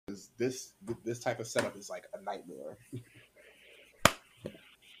this type of setup is like a nightmare.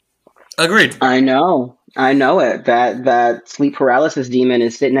 Agreed. I know it. That sleep paralysis demon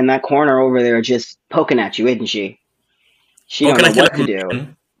is sitting in that corner over there, just poking at you, isn't she? She don't know what to do.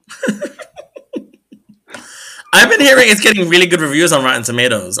 I've been hearing it's getting really good reviews on Rotten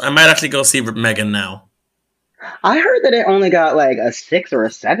Tomatoes. I might actually go see Megan now. I heard that it only got like a 6 or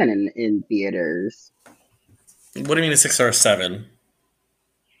a 7 in theaters. What do you mean a 6 or a 7?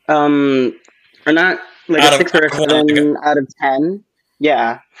 Or not like a 6 or a 7 out of 10.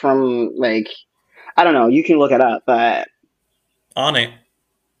 Yeah, from like, I don't know. You can look it up, but on it.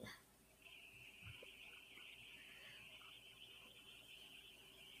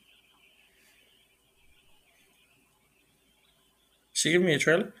 She gave me a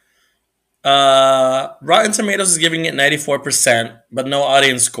trailer. Rotten Tomatoes is giving it 94%, but no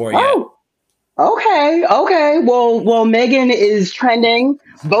audience score yet. Oh, okay. Well, Megan is trending.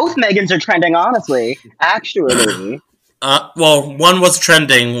 Both Megans are trending, honestly. Actually. Well, one was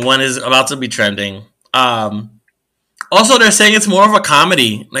trending. One is about to be trending. Also, they're saying it's more of a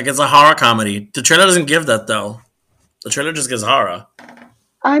comedy. Like, it's a horror comedy. The trailer doesn't give that, though. The trailer just gives horror.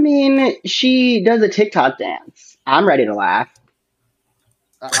 I mean, she does a TikTok dance. I'm ready to laugh.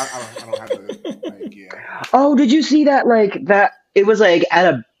 I don't have the idea. Oh, did you see that? Like, that it was like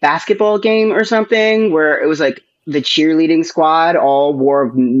at a basketball game or something where it was like the cheerleading squad all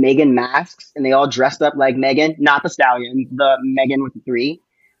wore Megan masks and they all dressed up like Megan, not the Stallion, the Megan with the 3.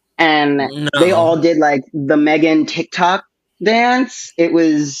 And they all did like the Megan TikTok dance. It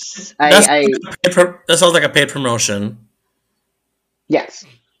was that sounds like a paid promotion. Yes.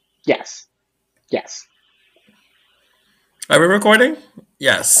 Are we recording?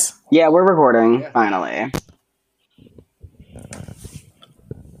 Yes. Yeah, we're recording, finally.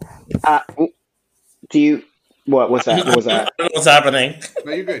 What's that? What was that? I don't know what's happening.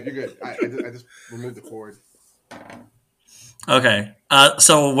 No, you're good. I just removed the cord. Okay.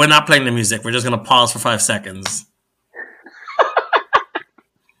 So we're not playing the music. We're just going to pause for 5 seconds.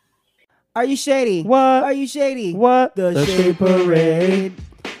 Are you shady? What? Are you shady? What? The Shade Parade.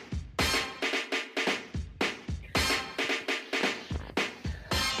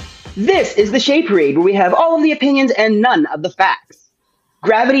 This is the Shade Parade, where we have all of the opinions and none of the facts.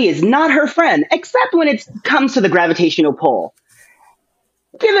 Gravity is not her friend, except when it comes to the gravitational pull.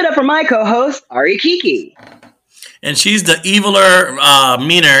 Give it up for my co-host, Ari Kiki. And she's the eviler,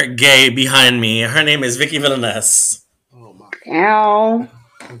 meaner gay behind me. Her name is Vicky Villaness. Oh my. Ow.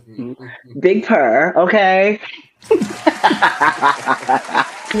 Big purr, okay.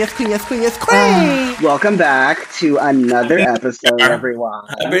 Yes, queen. Welcome back to another episode, everyone.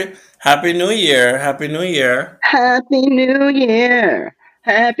 Happy New Year. Happy New Year. Happy New Year.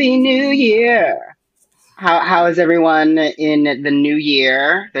 Happy New Year. How is everyone in the new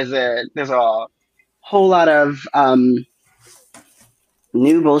year? There's a whole lot of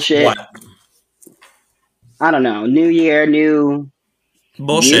new bullshit. What? I don't know. New year, new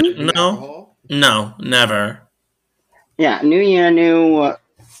bullshit. New? No, never. Yeah, new year, new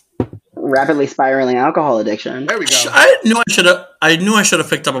rapidly spiraling alcohol addiction. There we go. I knew I should have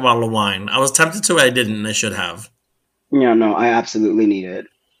picked up a bottle of wine. I was tempted to, I didn't, and I should have. Yeah, no, I absolutely need it.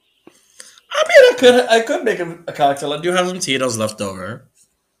 I mean, I could make a cocktail. I do have some Tito's left over.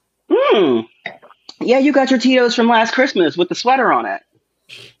 Yeah, you got your Tito's from last Christmas with the sweater on it.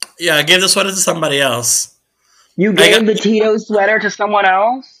 Yeah, I gave the sweater to somebody else. You gave the Tito's sweater to someone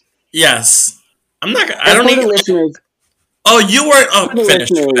else? Yes. I'm not. I don't need listeners. Oh, you were. Oh,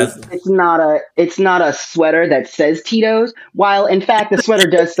 finished. It's not a sweater that says Tito's. While in fact the sweater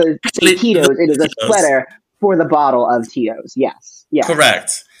does say Tito's, it is a sweater for the bottle of Tito's. Yes.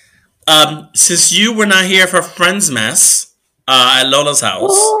 Correct. Since you were not here for Friendsmas at Lola's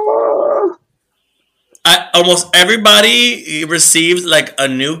house, almost everybody received like a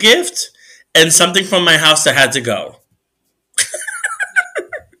new gift and something from my house that had to go.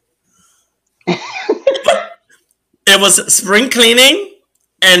 It was spring cleaning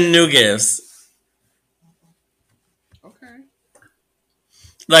and new gifts. Okay.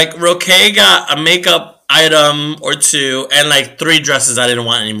 Like Roque got a makeup item or 2 and like 3 dresses I didn't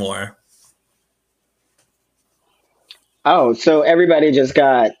want anymore. Oh, so everybody just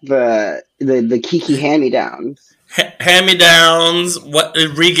got the Kiki hand-me-downs. Hand-me-downs, what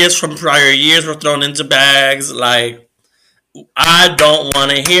re-gifts from prior years were thrown into bags. Like, I don't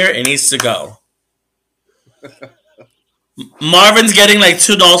want to hear. It needs to go. Marvin's getting like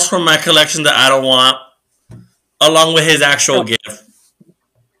 $2 from my collection that I don't want, along with his actual gift.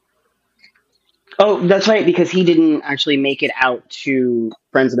 Oh, that's right, because he didn't actually make it out to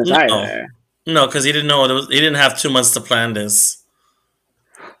Friendsmas either. No, because he didn't know he didn't have 2 months to plan this.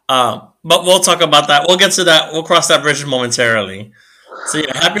 But we'll talk about that. We'll get to that. We'll cross that bridge momentarily. So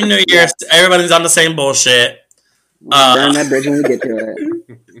yeah, Happy New Year. Everybody's on the same bullshit. Burn that bridge when we get to it.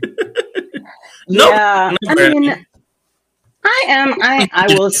 Nope. Yeah, I mean,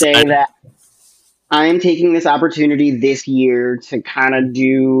 I will say that I'm taking this opportunity this year to kind of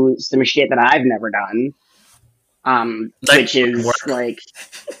do some shit that I've never done. Which is work. like,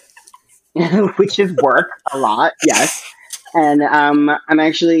 which is work a lot, yes. And I'm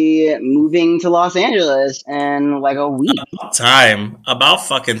actually moving to Los Angeles in like a week. About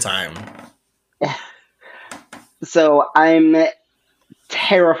fucking time. So I'm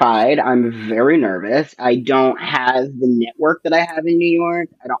terrified. I'm very nervous. I don't have the network that I have in New York.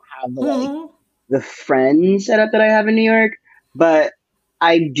 I don't have the friends set up that I have in New York, but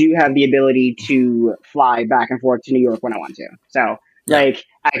I do have the ability to fly back and forth to New York when I want to. So like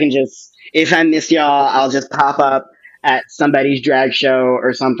I can just, if I miss y'all, I'll just pop up at somebody's drag show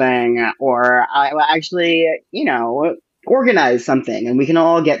or something, or I will actually, organize something and we can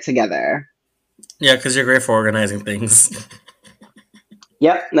all get together. Yeah, because you're great for organizing things.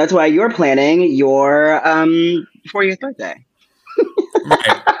 Yep, that's why you're planning your 40th birthday.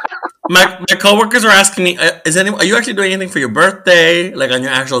 Right. My coworkers are asking me, are you actually doing anything for your birthday, like on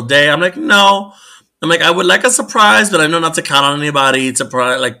your actual day? I'm like, no. I'm like, I would like a surprise, but I know not to count on anybody to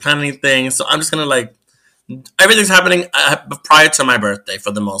plan anything. So I'm just gonna everything's happening prior to my birthday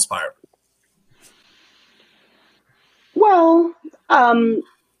for the most part. Well,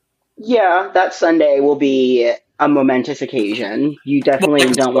 yeah, that Sunday will be a momentous occasion. You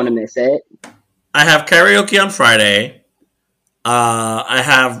definitely don't want to miss it. I have karaoke on Friday. I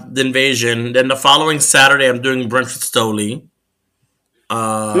have the Invasion. Then the following Saturday, I'm doing brunch with Stoli.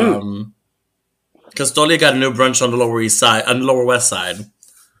 Because Stoli got a new brunch on the Lower West Side.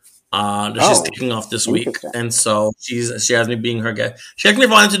 She's kicking off this week, and so she has me being her guest. She actually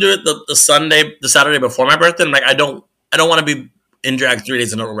wanted to do it the Saturday before my birthday. I'm like, I don't want to be in drag 3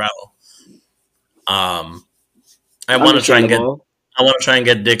 days in a row. I want to try and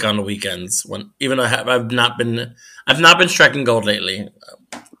get dick on the weekends. Even though I've not been striking gold lately.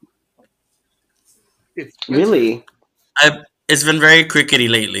 Really? It's been very crickety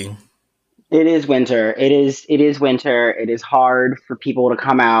lately. It is winter. It is winter. It is hard for people to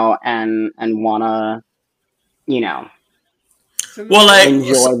come out and wanna, enjoy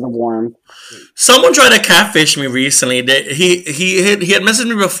the warmth. Someone tried to catfish me recently. He had messaged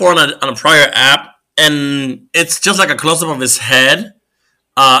me before on a prior app, and it's just like a close up of his head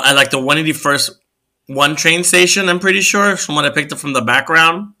at like the 181st train station. I'm pretty sure from what I picked up from the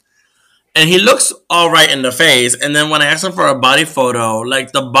background. And he looks all right in the face. And then when I asked him for a body photo,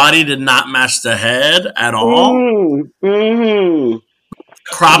 like the body did not match the head at all. Mm-hmm.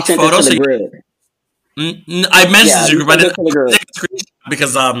 Cropped photo. I messaged you, but I didn't take a screenshot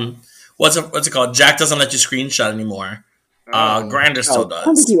because what's it called? Jack doesn't let you screenshot anymore. Grindr still does. I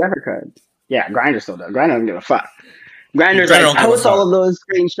don't think you ever could. Yeah, Grindr still does. Grindr doesn't give a fuck. Grindr's like, post all of those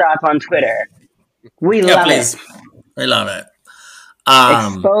screenshots on Twitter. We love it. We love it.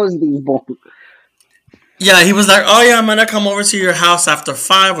 Expose these boys. Yeah, he was like, "Oh yeah, I'm gonna come over to your house after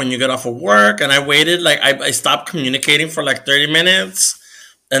 5 when you get off of work." And I waited, I stopped communicating for 30 minutes,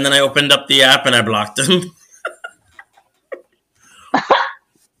 and then I opened up the app and I blocked him.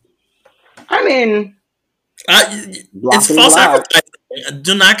 I mean, it's false advertising.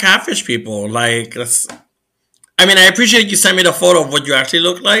 Do not catfish people. I appreciate you sent me the photo of what you actually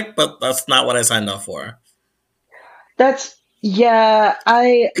look like, but that's not what I signed up for. Yeah,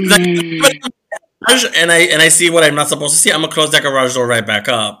 and I see what I'm not supposed to see. I'm gonna close that garage door right back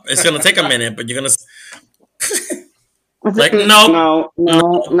up. It's gonna take a minute, but you're gonna no.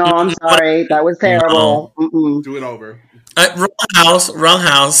 I'm sorry, that was terrible. No. Do it over. Wrong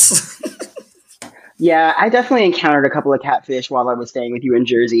house. Yeah, I definitely encountered a couple of catfish while I was staying with you in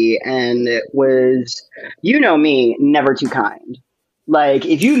Jersey, and it was, me, never too kind.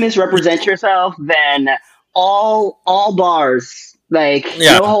 If you misrepresent yourself, then all bars, no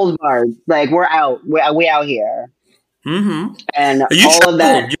holds barred. We're out. We out here. Mm-hmm. And all of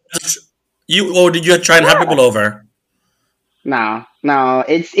that. Did you try and have people over? No.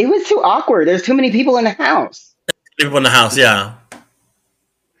 It was too awkward. There's too many people in the house. People in the house, yeah.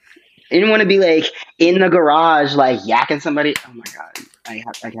 I didn't want to be in the garage, yakking somebody. Oh my god, I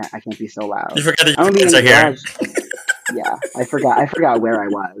can't be so loud. You forgot that your kids are here. Yeah, I forgot where I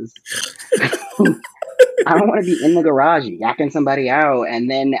was. I don't want to be in the garage yakking somebody out and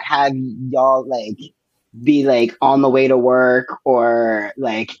then have y'all be on the way to work or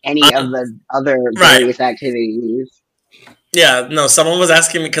any of the other various activities. Yeah, no, someone was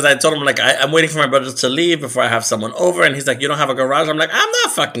asking me because I told him, like, I'm waiting for my brother to leave before I have someone over. And he's like, you don't have a garage? I'm like, I'm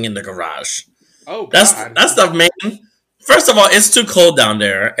not fucking in the garage. Oh That's God. the main. First of all, it's too cold down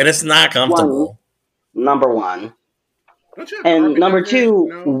there and it's not comfortable. Number one. Don't you have And carpet number down there? two,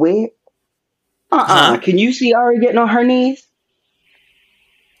 No? where? Huh? Can you see Ari getting on her knees?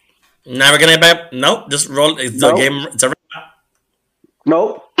 Never gonna back. Nope, just roll. It's Nope. a game. It's a wrap.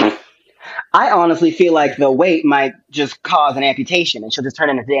 Nope. I honestly feel like the weight might just cause an amputation and she'll just turn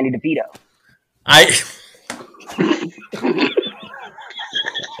into Danny DeVito. I.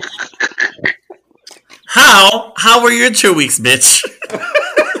 How were your 2 weeks, bitch?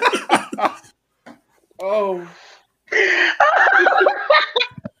 Oh.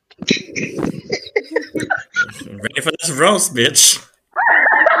 Ready for this roast, bitch?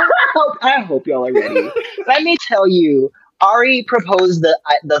 I hope y'all are ready. Let me tell you, Ari proposed the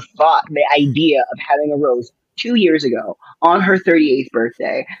idea of having a roast 2 years ago on her 38th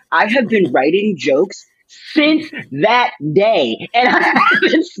birthday. I have been writing jokes since that day, and I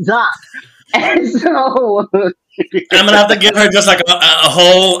haven't stopped. And so, I'm gonna have to give her just like a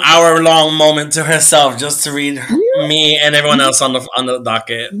whole hour-long moment to herself just to read me and everyone else on the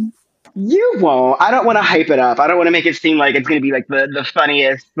docket. you won't. I don't want to hype it up. I don't want to make it seem like it's going to be like the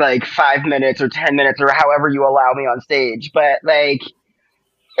funniest, like 5 minutes or 10 minutes or however you allow me on stage. But like,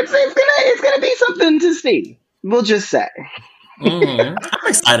 it's gonna be something to see. We'll just say. I'm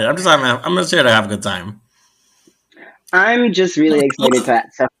excited. I'm just here to have a good time. I'm just really excited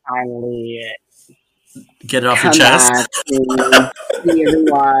to finally Get it off your come chest. back and see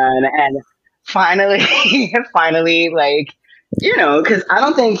everyone, and finally, like, you know, because I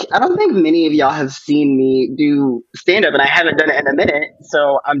don't think many of y'all have seen me do stand up, and I haven't done it in a minute.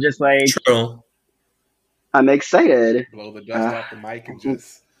 So I'm just like, True. I'm excited. Blow the dust off the mic and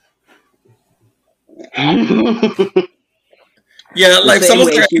just. Yeah, like the same someone's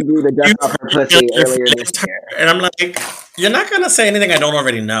way like, she blew the dust off her pussy earlier this year. and I'm like, you're not gonna say anything I don't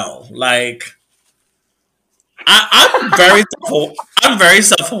already know. Like, I'm very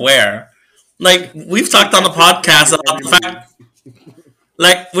self-aware. Like we've talked on the podcast about the fact.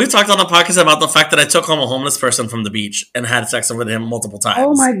 Like we've talked on the podcast about the fact that I took home a homeless person from the beach and had sex with him multiple times.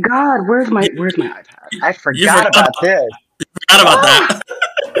 Oh my God, where's my iPad? I You forgot about this. Forgot about that.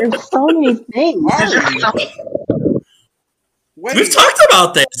 There's so many things. Wait. We've talked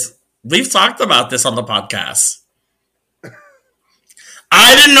about this. We've talked about this on the podcast.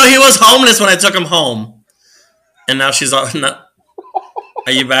 I didn't know he was homeless when I took him home, and now she's on.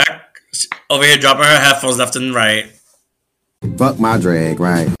 Are you back? Over here, dropping her headphones left and right. Fuck my drag,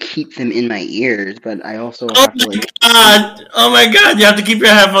 right? Keep them in my ears, but I also Oh have to my like. god! Oh my god! You have to keep your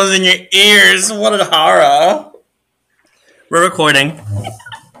headphones in your ears. What a horror! We're recording.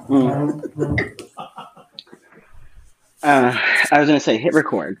 I was gonna say hit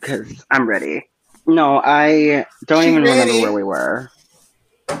record because I'm ready. No, I don't even remember where we were.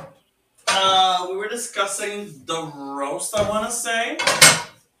 We were discussing the roast. I want to say.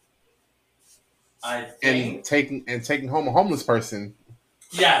 I think. And taking home a homeless person.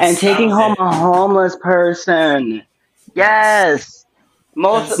 Yes. And taking that home was a homeless person. Yes.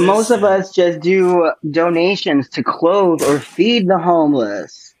 Most of us just do donations to clothe or feed the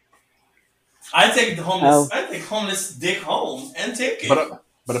homeless. I take the homeless. Oh. I take homeless dick home and take it.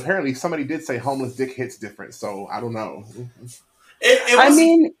 But apparently somebody did say homeless dick hits different, so I don't know. It I was,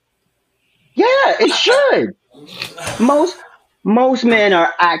 mean, yeah, it should. Most men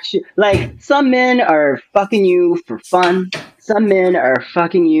are actually like some men are fucking you for fun. Some men are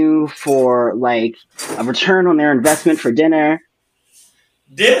fucking you for like a return on their investment for dinner.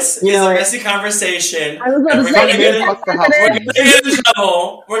 this You is know, a messy conversation. I was about and to we're gonna say, get in, Fuck the we're house. gonna get in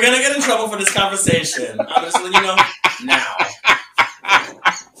trouble. We're gonna get in trouble for this conversation. I'm just letting you know now.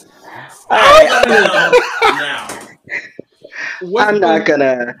 Now. I'm not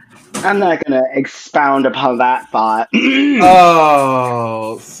gonna expound upon that thought,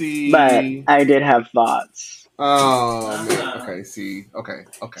 Oh, see. but I did have thoughts. Oh, man. Okay, see. Okay.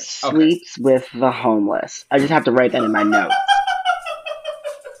 Sleeps with the homeless. I just have to write that in my notes.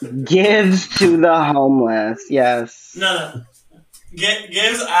 Gives to the homeless. Yes. No.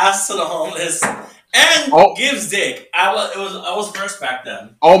 Gives ass to the homeless and gives dick. I was first back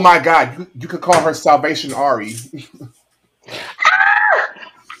then. Oh my God, you could call her Salvation Ari.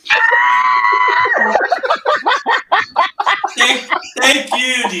 Thank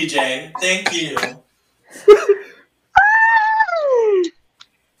you, DJ. Thank you.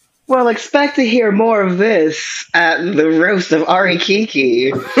 Well, expect to hear more of this at the roast of Ari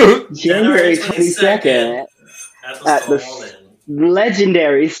Kiki, January 22nd, At at the the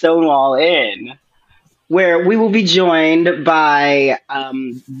legendary Stonewall Inn. where we will be joined by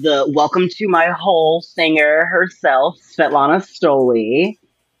the Welcome to My Hole singer herself, Svetlana Stoli,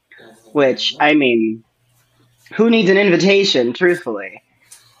 which, I mean, who needs an invitation, truthfully?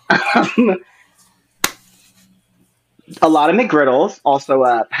 Um, a lot of McGriddles, also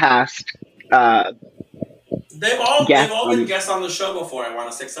a past They've all guest been on guests on the show before. I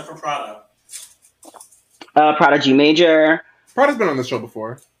want to say, except for Prada. Prodigy Major. Prada's been on the show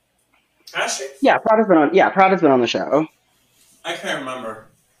before. Has she? Yeah, Prada's been on the show. I can't remember.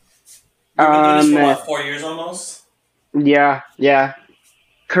 We've been doing this for what, 4 years almost? Yeah.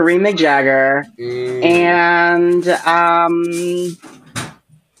 Kareem McJagger and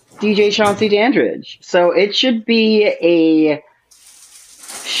DJ Chauncey Dandridge. So it should be a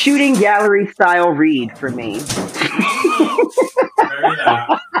shooting gallery style read for me. Very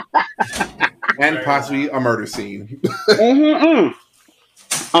that. And possibly a murder scene.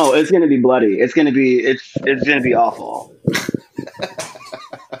 Oh, it's gonna be bloody. It's gonna be awful.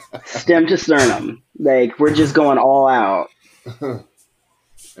 Stem to sternum. Like, we're just going all out.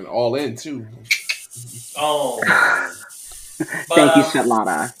 And all in, too. Oh. Thank you,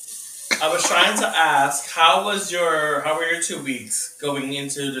 Svetlana. I was trying to ask, how were your 2 weeks going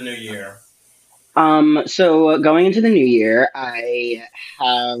into the new year? So going into the new year, I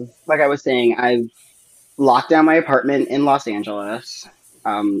have, like I was saying, I've locked down my apartment in Los Angeles.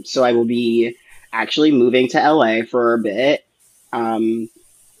 So I will be actually moving to LA for a bit. I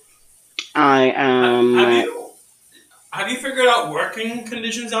am. Have you figured out working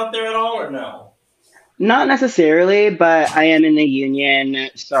conditions out there at all, or no? Not necessarily, but I am in the union,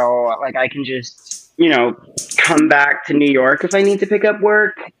 so like I can just, come back to New York if I need to pick up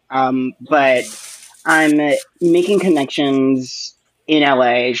work. But I'm making connections in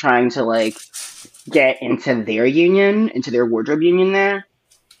LA, trying to like get into their union, into their wardrobe union there.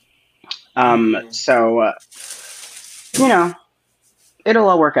 So it'll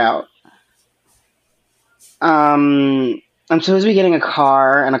all work out. I'm supposed to be getting a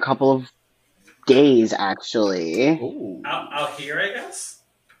car in a couple of days, actually. Ooh. Out here, I guess?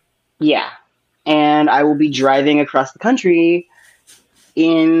 Yeah. And I will be driving across the country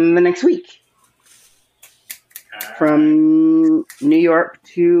in the next week. From New York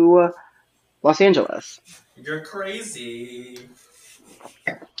to Los Angeles. You're crazy.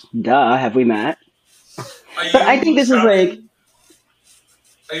 Duh, have we met? But I think this is like...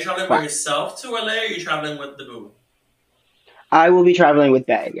 Are you traveling by yourself to LA, or are you traveling with the boo? I will be traveling with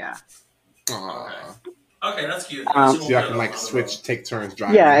Bay, yeah. Okay, that's cute. So y'all can like take turns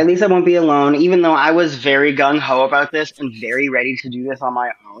driving. Yeah, at least I won't be alone, even though I was very gung-ho about this and very ready to do this on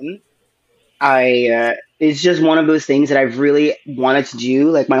my own. It's just one of those things that I've really wanted to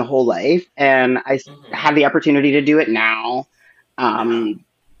do like my whole life, and I have the opportunity to do it now. I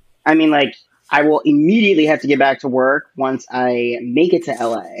mean, like, I will immediately have to get back to work once I make it to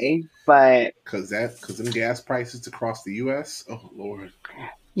LA, but... Because them gas prices across the U.S.? Oh, Lord.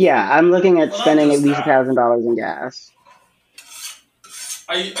 Yeah, I'm looking at spending at least $1,000 in gas.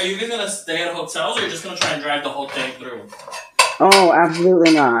 Are you guys going to stay at hotels, or are you just going to try and drive the whole thing through? Oh,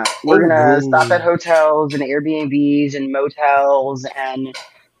 absolutely not. We're going to stop at hotels and Airbnbs and motels and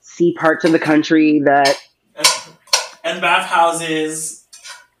see parts of the country that... And bathhouses.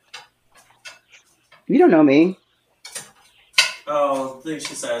 You don't know me. Oh, the thing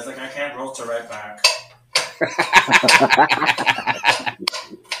she says, like, I can't roast her right back.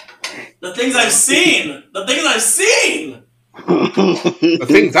 The things I've seen! The things I've seen! The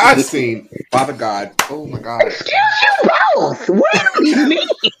things I've seen! Father God. Oh, my God. Excuse you both! What do you mean?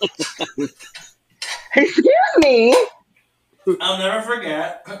 Excuse me? I'll never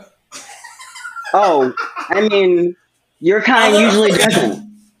forget. Oh, I mean, your kind usually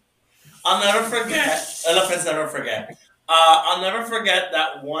doesn't. I'll never forget. Elephants never forget. I'll never forget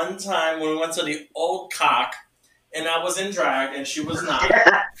that one time when we went to the Old Cock, and I was in drag, and she was not.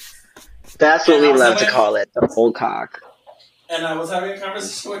 That's what we love to call it, the Old Cock. And I was having a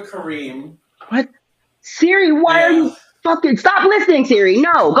conversation with Kareem. What? Siri, why are you fucking... Stop listening, Siri.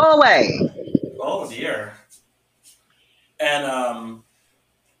 No, go away. Oh, dear. And I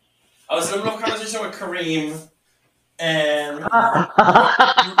was in the middle of a conversation with Kareem, and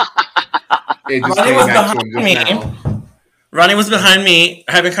Ronnie was behind me. Ronnie was behind me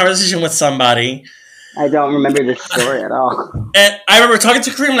having a conversation with somebody. I don't remember this story at all. And I remember talking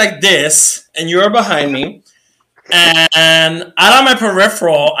to Kareem like this, and you were behind me. And out of my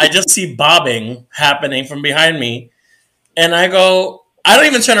peripheral, I just see bobbing happening from behind me. And I go, I don't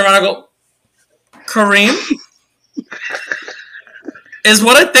even turn around. I go, Kareem? Is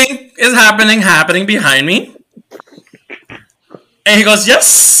what I think is happening behind me? And he goes,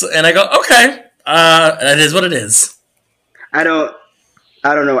 yes. And I go, okay. That is what it is. I don't know.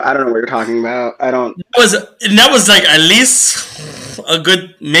 I don't know what you're talking about. I don't. That was like at least a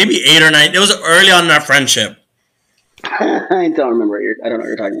good maybe 8 or 9. It was early on in our friendship. I don't remember what I don't know what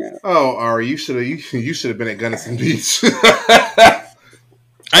you're talking about. Oh, Ari, you should have been at Gunnison Beach.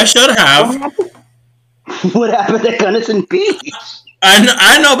 I should have. What happened at Gunnison Beach?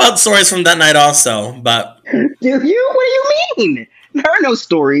 I know about stories from that night also, but Do you? What do you mean? There are no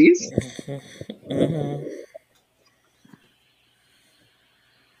stories.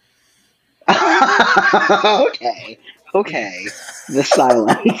 Okay. The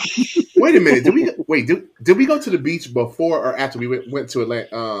silence. Wait a minute. Did we go to the beach before or after we went to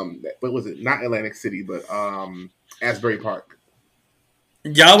what was it? Not Atlantic City, but Asbury Park.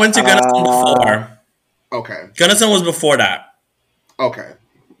 y'all went to Gunnison before. Okay. Gunnison was before that. Okay.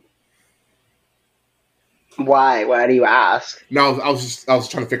 Why? Why do you ask? No, I was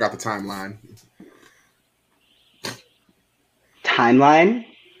trying to figure out the timeline Timeline?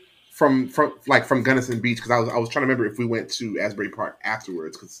 from Gunnison Beach because I was trying to remember if we went to Asbury Park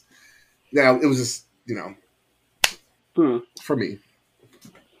afterwards because it was just for me.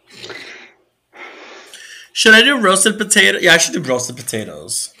 Should I do roasted potato? Yeah, I should do roasted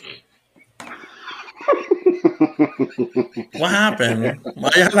potatoes. What happened? Why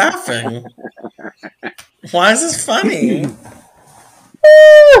are you laughing? Why is this funny?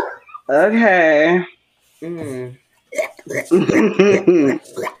 Okay.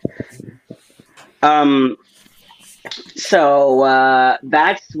 So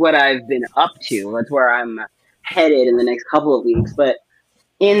that's what I've been up to. That's where I'm headed in the next couple of weeks. But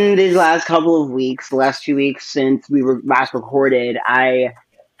in these last couple of weeks, the last 2 weeks since we were last recorded, I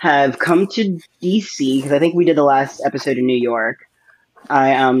have come to DC because I think we did the last episode in New York.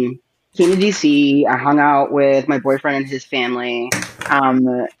 I came to DC. I hung out with my boyfriend and his family.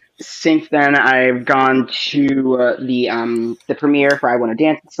 Since then, I've gone to the premiere for I Want to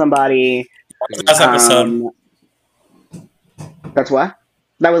Dance with Somebody. Last episode. That's what?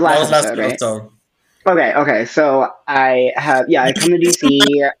 That was last episode, right? Okay. So I come to DC.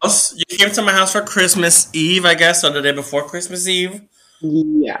 You came to my house for Christmas Eve, I guess, or the day before Christmas Eve.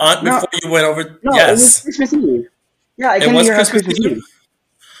 Yeah. Before you went over. No, yes. It was Christmas Eve. Yeah, I it came was to your house Christmas Eve.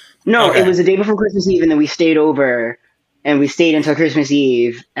 No, Okay. It was the day before Christmas Eve, and then we stayed over, and we stayed until Christmas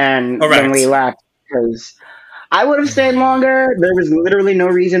Eve, and Correct. then we left because I would have stayed longer. There was literally no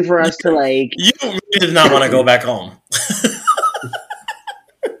reason for us to like. You really did not want to go back home.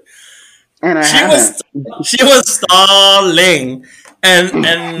 And I She was stalling, and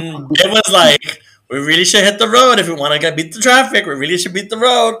it was like we really should hit the road if we want to beat the traffic. We really should beat the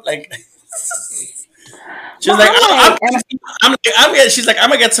road. Like she was she's like, I'm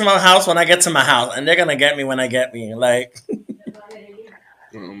gonna get to my house when I get to my house, and they're gonna get me when I get me. Like,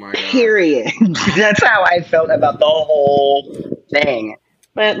 Oh my god. period. That's how I felt about the whole thing.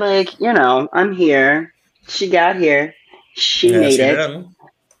 But like, I'm here. She got here. She made it. did.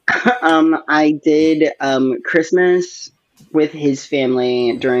 I did Christmas with his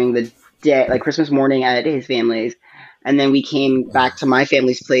family during the day, like Christmas morning at his family's, and then we came back to my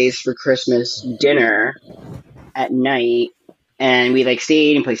family's place for Christmas dinner at night, and we like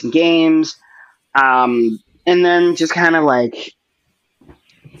stayed and played some games, and then just kind of like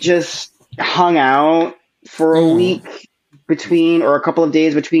just hung out for a week or a couple of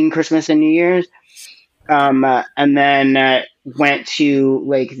days between Christmas and New Year's. And then went to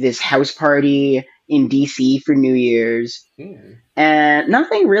like this house party in DC for New Year's, and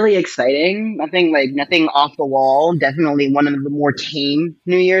nothing really exciting, nothing off the wall. Definitely one of the more tame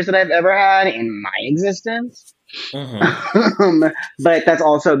New Year's that I've ever had in my existence. But that's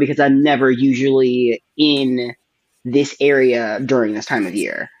also because I'm never usually in this area during this time of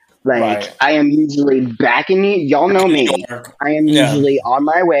year. Like Right. I am usually back in y'all know me. I am usually on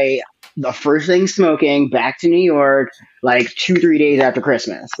my way. The first thing smoking back to New York, like 2-3 days after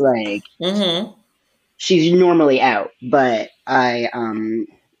Christmas. Like she's normally out, but I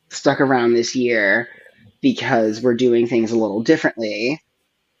stuck around this year because we're doing things a little differently.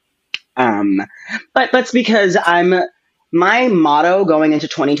 But that's because my motto going into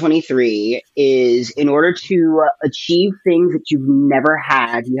 2023 is in order to achieve things that you've never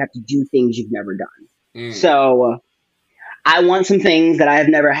had, you have to do things you've never done. So I want some things that I've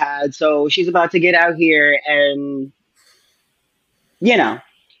never had. So she's about to get out here and,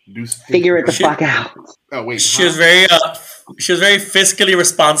 figure it the fuck out. Oh wait, She was very fiscally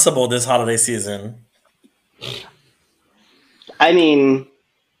responsible this holiday season. I mean,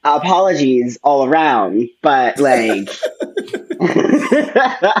 apologies all around, but like,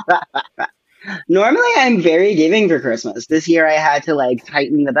 Normally, I'm very giving for Christmas. This year, I had to like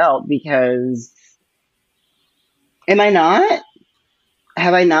tighten the belt because am I not?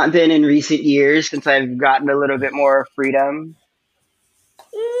 Have I not been in recent years since I've gotten a little bit more freedom?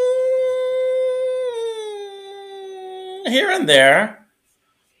 Here and there.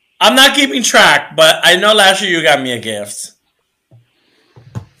 I'm not keeping track, but I know last year you got me a gift.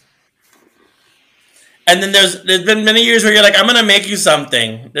 And then there's been many years where you're like, I'm gonna make you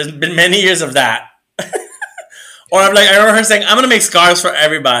something. There's been many years of that. Or I'm like, I remember her saying, I'm gonna make scarves for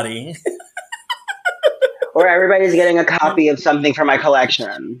everybody. Or everybody's getting a copy of something from my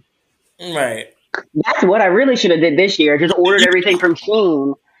collection. Right. That's what I really should have did this year. Just ordered everything from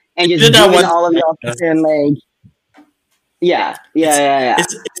Shein and You just did that given one. all of y'all fucking like, yeah.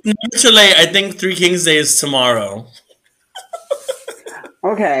 It's not too late. I think Three Kings Day is tomorrow.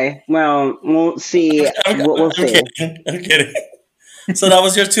 Okay, well, we'll see. We'll see. I'm kidding. So that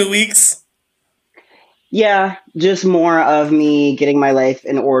was your 2 weeks? Yeah, just more of me getting my life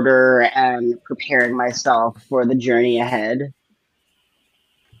in order and preparing myself for the journey ahead.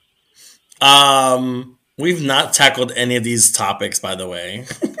 We've not tackled any of these topics, by the way.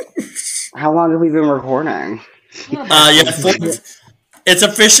 How long have we been recording? Yeah, it's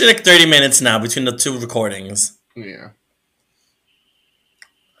officially like 30 minutes now between the two recordings. Yeah.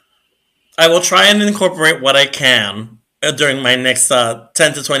 I will try and incorporate what I can during my next 10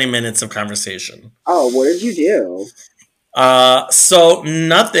 to 20 minutes of conversation. Oh, what did you do? So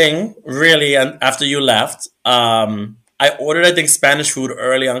nothing really after you left. I ordered, I think, Spanish food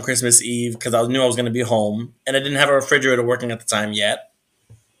early on Christmas Eve because I knew I was going to be home, and I didn't have a refrigerator working at the time yet.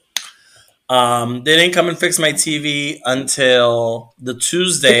 They didn't come and fix my TV until the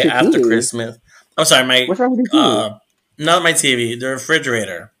Tuesday after TV? Christmas. I'm sorry, What's wrong with your TV? not my TV, the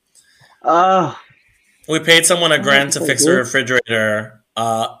refrigerator. Oh, We paid someone $1,000 to so fix the good. refrigerator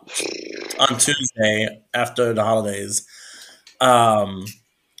on Tuesday after the holidays. And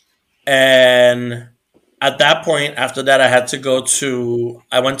at that point, after that,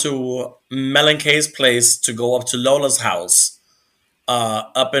 I went to Mel and Kay's place to go up to Lola's house,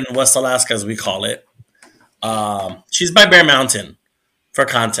 up in West Alaska, as we call it. She's by Bear Mountain, for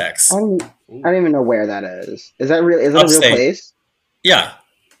context. I don't even know where that is. Is that real? Is that a real Upstate. place? Yeah.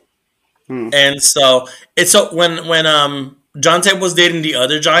 And so when John Tate was dating the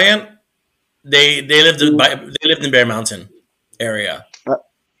other giant, they lived in Bear Mountain area.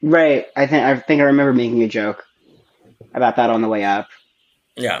 Right. I think I remember making a joke about that on the way up.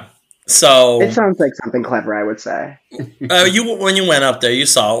 Yeah. So It sounds like something clever, I would say. when you went up there, you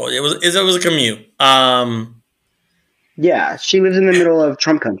saw it was a commute. Yeah, she lives in the middle of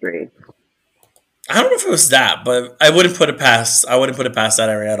Trump country. I don't know if it was that, but I wouldn't put it past that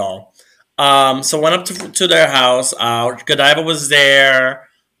area at all. So went up to their house. Godiva was there.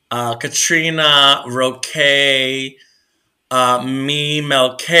 Katrina, Roque, me,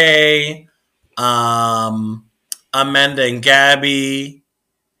 Mel K, Amanda and Gabby,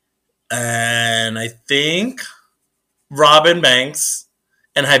 and I think Robin Banks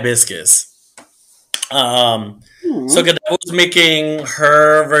and Hibiscus. So Godiva was making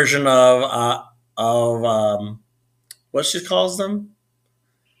her version of what she calls them.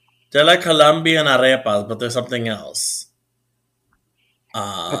 They're like Colombian arepas, but there's something else.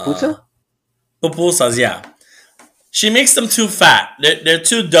 Papusa? Pupusas, yeah. She makes them too fat. They're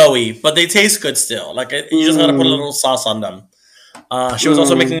too doughy, but they taste good still. Like you just gotta put a little sauce on them. She was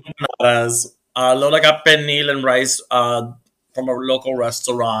also making empanadas. Lola got pernil and rice from a local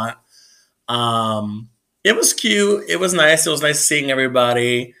restaurant. It was cute. It was nice. It was nice seeing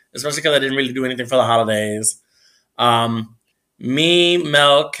everybody, especially because I didn't really do anything for the holidays. Me,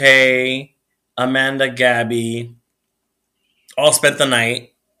 Mel, Kay, Amanda, Gabby, all spent the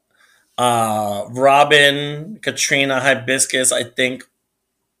night. Robin, Katrina, Hibiscus, I think,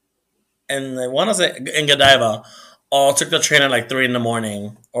 and I want to say, and Godiva, all took the train at like 3 in the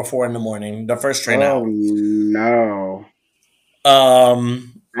morning or 4 in the morning. The first train out. Oh no!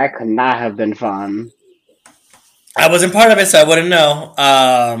 That could not have been fun. I wasn't part of it, so I wouldn't know.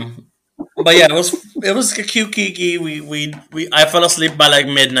 But yeah, it was a cute kiki. I fell asleep by like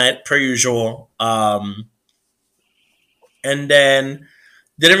midnight per usual. And then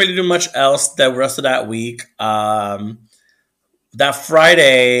didn't really do much else the rest of that week. That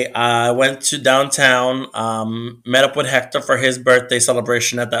Friday, I went to downtown, met up with Hector for his birthday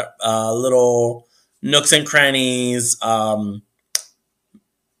celebration at that little Nooks and Crannies. What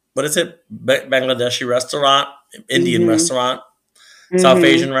is it? Bangladeshi restaurant, Indian restaurant, South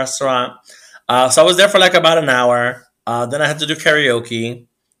Asian restaurant. So I was there for like about an hour. Then I had to do karaoke,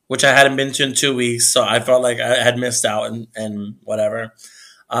 which I hadn't been to in 2 weeks. So I felt like I had missed out and whatever.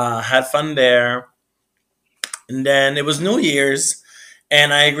 Had fun there. And then it was New Year's,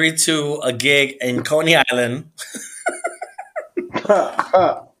 and I agreed to a gig in Coney Island.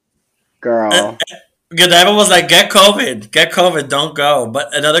 Girl. Godiva was like, get COVID, don't go.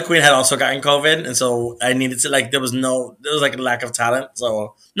 But another queen had also gotten COVID, and so I needed to, like, there was like a lack of talent.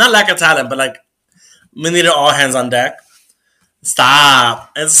 So, not lack of talent, but like, we needed all hands on deck.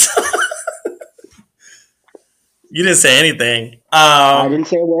 Stop. And so, you didn't say anything. I didn't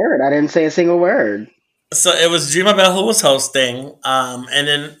say a word. I didn't say a single word. So it was Dreama Bell who was hosting, and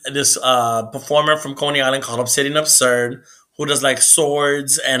then this performer from Coney Island called Obsidian Absurd, who does like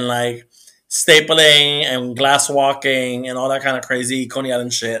swords and like stapling and glass walking and all that kind of crazy Coney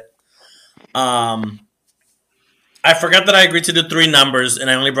Island shit. I forgot that I agreed to do 3 numbers, and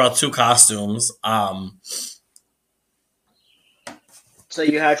I only brought 2 costumes. So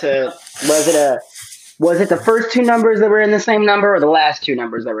you had to. Was it the first 2 numbers that were in the same number, or the last 2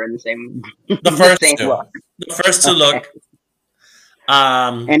 numbers that were in the same? The first same 2. look? The first 2 look.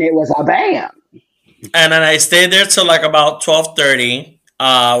 And it was a bam. And then I stayed there till like about 12:30.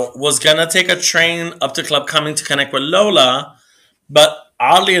 Was gonna take a train up to Club Cumming to connect with Lola, but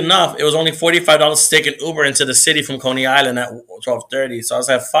oddly enough, it was only $45 to take an Uber into the city from Coney Island at 12:30. So I was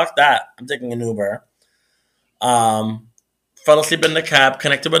like, "Fuck that! I'm taking an Uber." Fell asleep in the cab,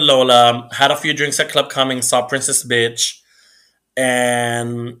 connected with Lola, had a few drinks at Club Cumming, saw Princess Bitch,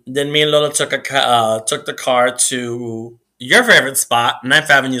 and then me and Lola took the car to your favorite spot,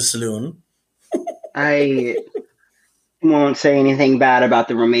 9th Avenue Saloon. I won't say anything bad about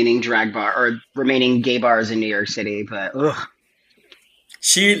the remaining drag bar or remaining gay bars in New York City, but ugh.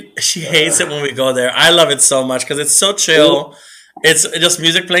 She hates it when we go there. I love it so much because it's so chill. It's just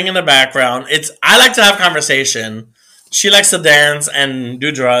music playing in the background. I like to have conversation. She likes to dance and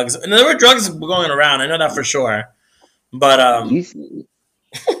do drugs. And there were drugs going around. I know that for sure. But I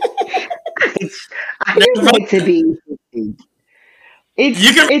don't like to be. You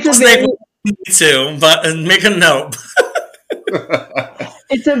can it's a snake very, me too, but make a note.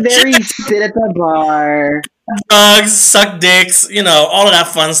 it's a very sit at the bar. Drugs, suck dicks, all of that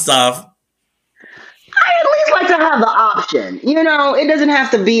fun stuff. I at least like to have the option. It doesn't have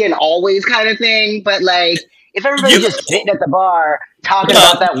to be an always kind of thing, but like if everybody's just sitting at the bar talking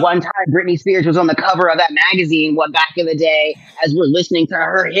about that one time Britney Spears was on the cover of that magazine back in the day as we're listening to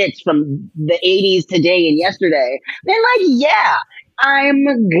her hits from the 80s today and yesterday, then like, yeah, I'm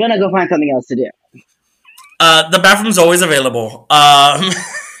gonna go find something else to do. The bathroom's always available.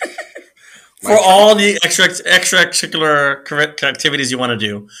 For all the extracurricular activities you want to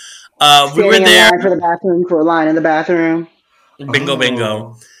do. We were there for a line in the bathroom. Bingo.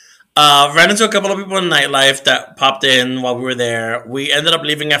 Ran into a couple of people in nightlife that popped in while we were there. We ended up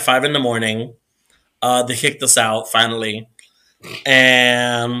leaving at 5 a.m. They kicked us out finally.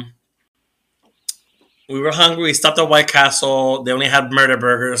 And we were hungry. We stopped at White Castle. They only had murder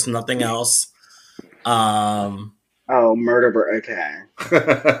burgers, nothing else. Murder burger. Okay.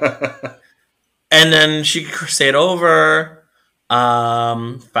 And then she stayed over.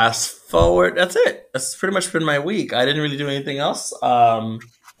 Fast forward. That's it. That's pretty much been my week. I didn't really do anything else. I'm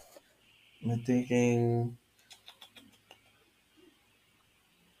thinking.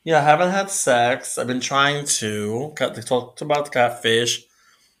 Yeah, I haven't had sex. I've been trying to. They talked about catfish.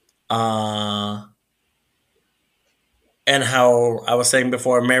 And how I was saying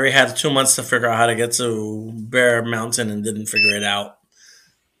before, Mary had 2 months to figure out how to get to Bear Mountain and didn't figure it out.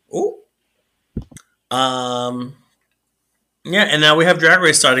 Ooh. Yeah, and now we have Drag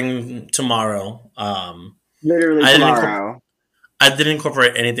Race starting tomorrow. Literally tomorrow. I didn't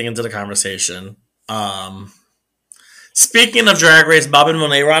incorporate anything into the conversation. Speaking of Drag Race, Bob and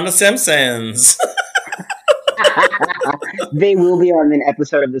Monet were on The Simpsons. They will be on an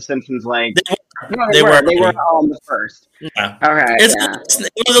episode of The Simpsons. Like they were on the first. Yeah. Okay.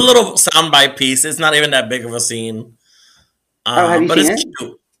 It was a little soundbite piece. It's not even that big of a scene. Have you but seen it's it?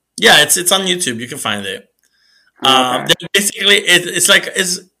 cute. Yeah, it's on YouTube. You can find it. Okay. Basically,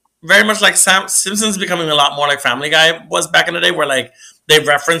 it's very much like Simpsons becoming a lot more like Family Guy was back in the day, where like they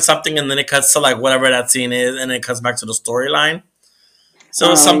reference something and then it cuts to like whatever that scene is, and it cuts back to the storyline.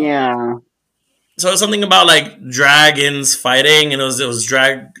 So So it's something about like dragons fighting, and it was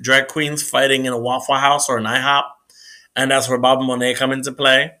drag queens fighting in a Waffle House or an IHOP, and that's where Bob and Monet come into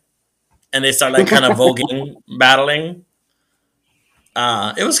play, and they start like kind of voguing, battling.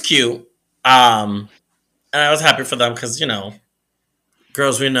 It was cute. And I was happy for them because,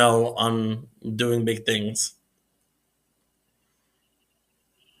 girls we know on doing big things.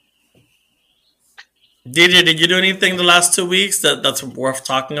 Did you do anything the last 2 weeks that's worth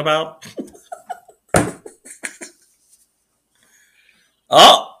talking about?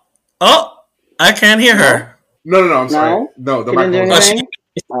 Oh, I can't hear her. No. I'm sorry. No? No, the She didn't do microphone.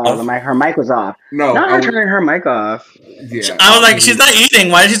 anything? Her mic was off. No, Not I her was, turning her mic off. yeah. I was like, she's not eating.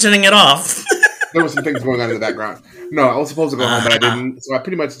 Why is she turning it off? There were some things going on in the background. No, I was supposed to go home, but I didn't. So I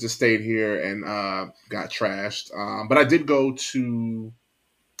pretty much just stayed here and got trashed. But I did go to,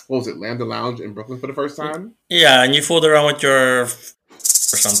 what was it, Lambda Lounge in Brooklyn for the first time. Yeah, and you fooled around with your or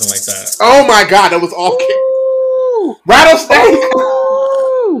something like that. Oh my god, that was off. Rattlesnake.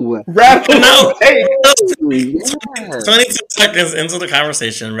 Ooh. Rattlesnake. Yes. 22 seconds into the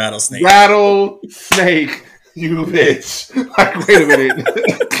conversation, rattlesnake. Rattlesnake. You bitch. Like, wait a minute.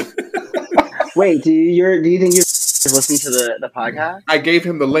 Wait, do you think you're listening to the podcast? I gave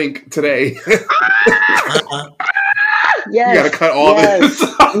him the link today. Yes. You gotta cut all this.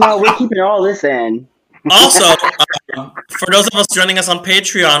 No, we're keeping all this in. Also, for those of us joining us on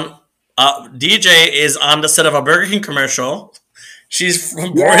Patreon, DJ is on the set of a Burger King commercial. She's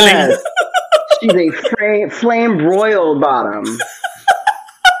boiling. Yes. She's a flame broiled bottom.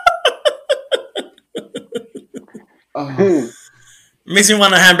 Makes me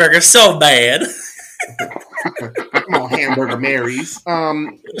want a hamburger so bad. I'm on Hamburger Mary's.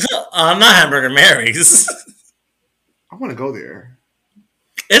 I'm not Hamburger Mary's. I want to go there.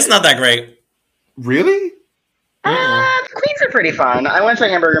 It's not that great. Really? The Queens are pretty fun. I went to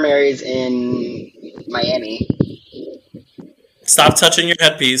Hamburger Mary's in Miami. Stop touching your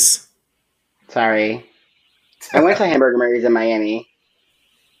headpiece. Sorry. I went to Hamburger Mary's in Miami.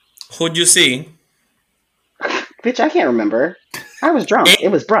 Who'd you see? Bitch, I can't remember. I was drunk. It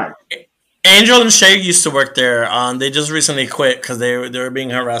was brunch. Angel and Shay used to work there. They just recently quit because they were being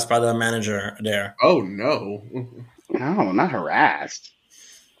harassed by the manager there. Oh, no. No, not harassed.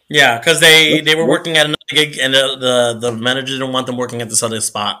 Yeah, because they were working at another gig and the manager didn't want them working at this other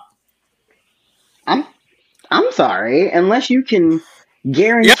spot. I'm sorry. Unless you can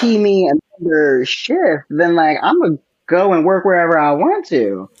guarantee me another shift, then like I'm gonna go and work wherever I want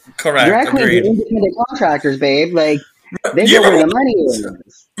to. Correct. Drag queens are Agreed. independent contractors, babe. Like they You go where remember- the money is.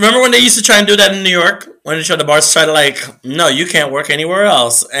 Remember when they used to try and do that in New York? When the bars try to like, no, you can't work anywhere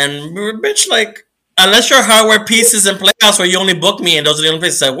else. And we were bitch like, unless you're hardware pieces and playhouse where you only book me and those are the only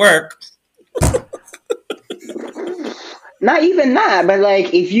places I work. Not even that, but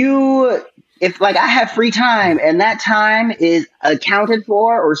like if like I have free time and that time is accounted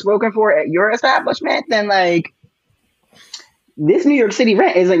for or spoken for at your establishment, then like this New York City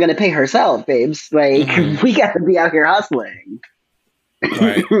rent isn't gonna pay herself, babes. Like we got to be out here hustling.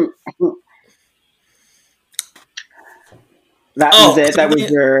 Right. That was it. That was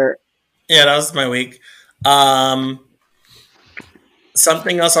your. Yeah, that was my week.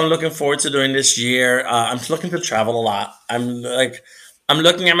 Something else I'm looking forward to doing this year. I'm looking to travel a lot. I'm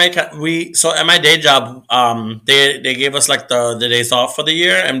looking at so at my day job, they gave us like the days off for the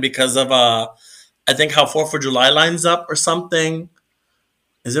year, and because of I think how 4th of July lines up or something.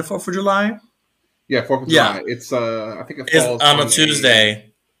 Is it 4th of July? Yeah, 4th of Yeah. July. It's I think it It's falls on a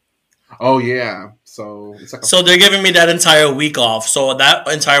Tuesday. Oh yeah. So it's like So they're giving me that entire week off. So that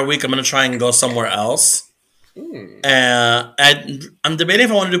entire week, I'm gonna try and go somewhere else. I'm debating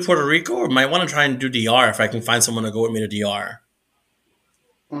if I want to do Puerto Rico or might want to try and do DR if I can find someone to go with me to DR.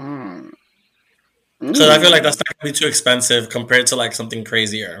 Because I feel like that's not gonna be too expensive compared to like something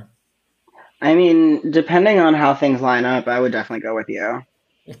crazier. I mean, depending on how things line up, I would definitely go with you.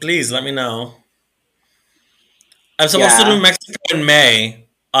 Please let me know. I'm supposed to do Mexico in May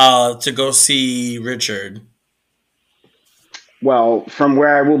to go see Richard. Well, from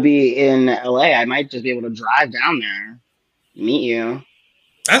where I will be in LA, I might just be able to drive down there, meet you.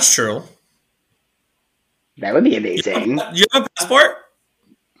 That's true. That would be amazing. You have a passport?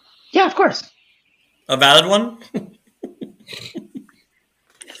 Yeah, of course. A valid one?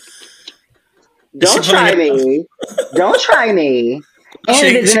 Don't try me. Don't try me. And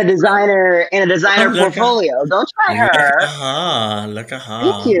it is in a designer portfolio. Don't try her. Look at her.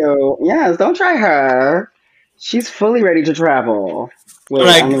 Thank you. Yes, don't try her. She's fully ready to travel. Wait,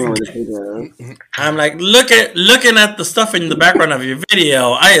 Like- I don't know what this is. I'm like, looking at the stuff in the background of your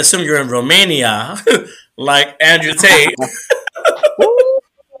video. I assume you're in Romania, like Andrew Tate.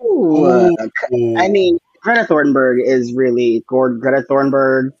 Ooh. I mean, Greta Thornburg is really Greta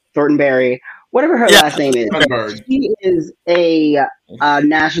Thornberry, whatever her last name is. Thornburg. She is a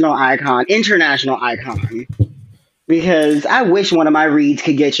national icon, international icon. Because I wish one of my reads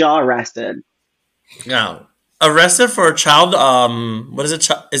could get y'all arrested. Now, arrested for a child. What is it?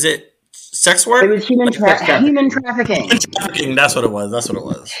 Is it sex work? It was human trafficking. Human trafficking. That's what it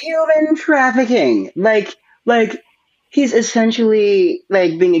was. Human trafficking. Like he's essentially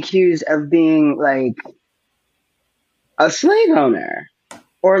like being accused of being like a slave owner.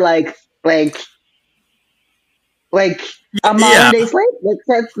 or like a modern day slave.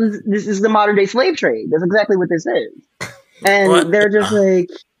 This is the modern day slave trade. That's exactly what this is. And What? they're just like,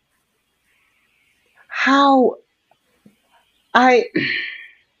 how I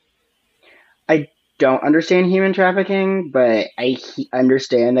I don't understand human trafficking, but I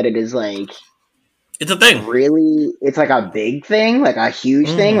understand that it is like It's a thing. really, it's like a big thing, like a huge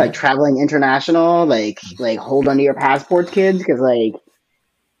thing, like traveling international, like hold onto your passports, kids, because like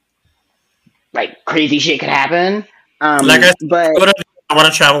crazy shit could happen. Like But I want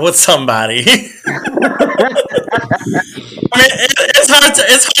to travel with somebody. I mean, it's hard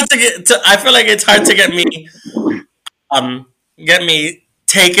to get to. I feel like it's hard to get me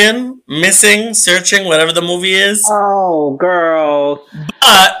taken, missing, searching, whatever the movie is. oh, girl,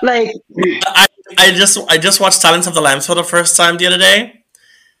 But like I just watched Silence of the Lambs for the first time the other day,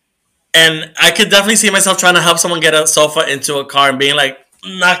 and I could definitely see myself trying to help someone get a sofa into a car and being like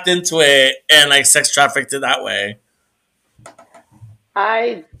knocked into it and like sex trafficked it that way.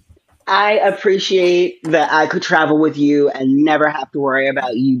 I appreciate that I could travel with you and never have to worry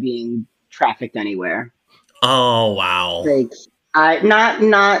about you being trafficked anywhere. Oh wow! Like I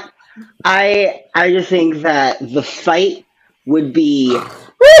just think that the fight would be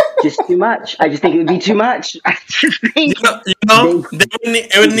just too much. I just think it would be too much. I just think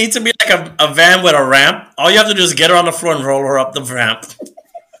It would need to be like a van with a ramp. All you have to do is get her on the floor and roll her up the ramp.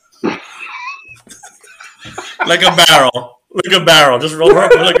 Like a barrel. Like a barrel. Just roll her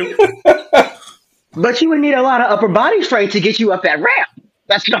up like a... but you would need a lot of upper body strength to get you up that ramp.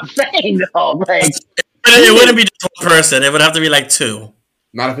 That's what I'm saying though. Like It wouldn't be just one person. It would have to be like two.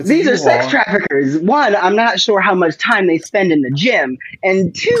 Not if it's these a are sex U-Haul. traffickers. One, I'm not sure how much time they spend in the gym.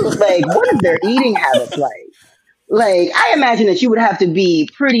 And two, like, what is their eating habits like? Like, I imagine that you would have to be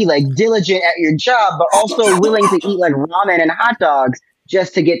pretty, like, diligent at your job, but also willing to eat, like, ramen and hot dogs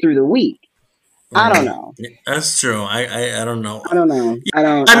just to get through the week. I don't know. That's true. I don't know. I don't know. I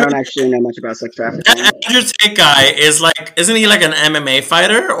don't actually know much about sex trafficking. That Andrew Tate guy is like, isn't he like an MMA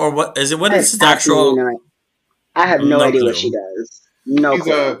fighter or what is it? What is his actual? I have no idea clue. what she does. No He's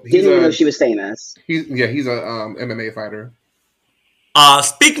clue. he's Didn't even know she was famous. He's a MMA fighter.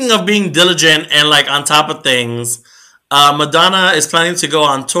 Speaking of being diligent and like on top of things, Madonna is planning to go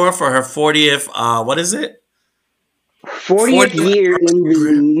on tour for her 40th. What is it? 40th year in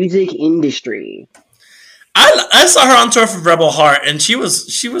the music industry. I saw her on tour for Rebel Heart, and she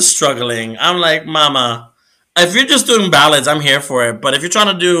was struggling. I'm like, Mama, if you're just doing ballads, I'm here for it. But if you're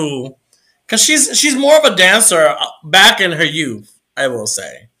trying to do, because she's more of a dancer back in her youth, I will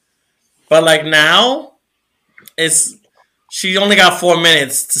say. But like now, she only got 4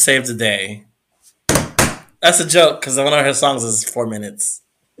 minutes to save the day. That's a joke because one of her songs is 4 minutes.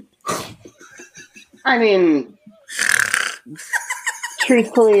 I mean,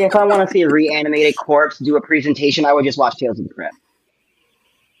 truthfully, if I want to see a reanimated corpse do a presentation, I would just watch Tales of the Crypt.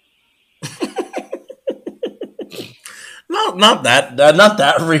 No, not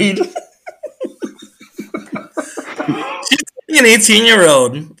that Reed. She's an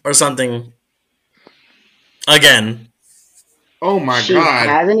 18-year-old or something. Again. Oh my She god!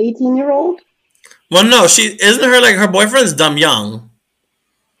 has an 18-year-old? Well, no, her boyfriend's dumb young.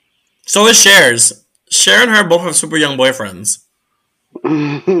 So is Cher's. Cher and her both have super young boyfriends.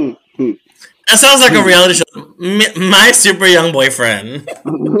 That sounds like a reality show. My super young boyfriend.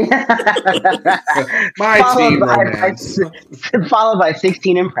 My teen romance. Followed by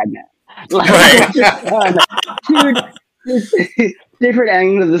 16 and pregnant. Like, Right. Dude, different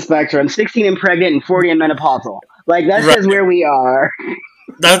ends of the spectrum. 16 and pregnant and 40 and menopausal. Like, that's just where we are.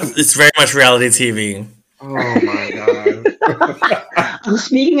 It's very much reality TV. Oh my god!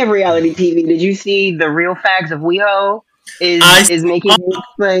 Speaking of reality TV, did you see the Real Facts of WeHo is making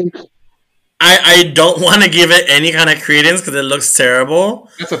like? I don't want to give it any kind of credence because it looks terrible.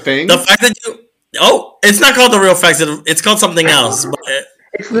 That's a thing. The fact that it's not called The Real Facts. It's called something else. But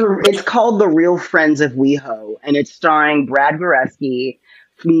It's called The Real Friends of WeHo, and it's starring Brad Goreski,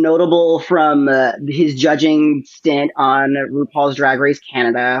 notable from his judging stint on RuPaul's Drag Race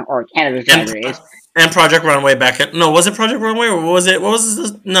Canada or Canada's Drag Race. And Project Runway back in. No, was it Project Runway or was it? What was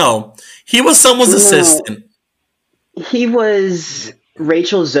this? No, he was someone's assistant. He was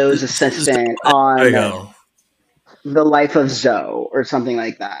Rachel Zoe's assistant on The Life of Zoe or something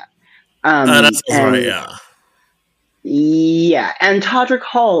like that. That's right, yeah. Yeah, and Todrick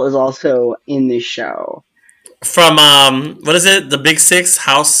Hall is also in this show. From what is it? The Big Six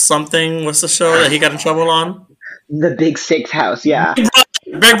House something? What's the show that he got in trouble on? The Big Six House, yeah.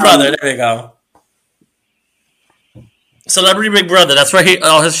 Big Brother. There we go. Celebrity Big Brother. That's where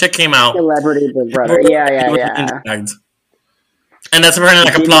all his shit came out. Celebrity Big Brother. Yeah. And that's apparently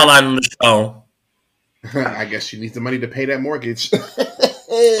like a plot line on the show. I guess she needs the money to pay that mortgage. Yep,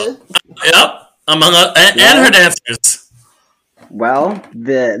 among and her dancers. Well,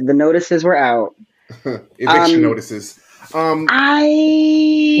 the notices were out. Eviction notices. I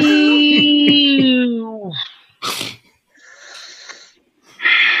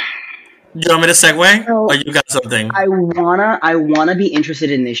You want me to segue? So- Or you got something? I wanna be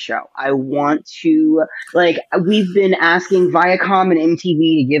interested in this show. I want to we've been asking Viacom and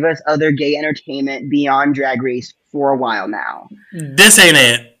MTV to give us other gay entertainment beyond Drag Race for a while now. This ain't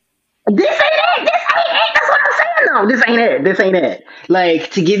it. This ain't it. That's what I'm saying though. This ain't it.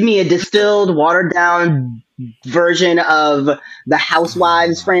 Like to give me a distilled, watered down version of the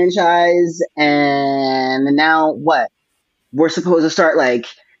Housewives franchise, and now what? We're supposed to start like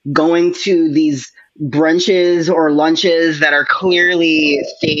going to these brunches or lunches that are clearly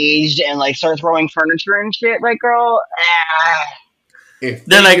staged and like start throwing furniture and shit. Like, girl, If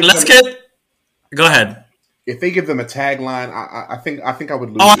They're they like, give let's them- get. Go ahead. If they give them a tagline, I think I would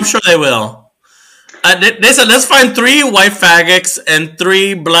lose. Oh, I'm sure they will. They said let's find 3 white faggots and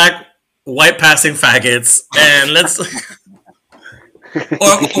 3 black white passing faggots, and let's or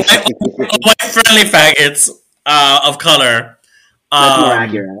white friendly faggots of color. that's more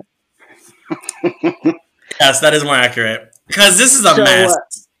accurate. Yes, that is more accurate because this is a So, mess.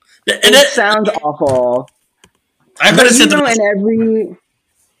 And It sounds awful. I could But have you said know, the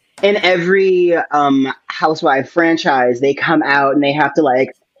in every housewife franchise, they come out and they have to like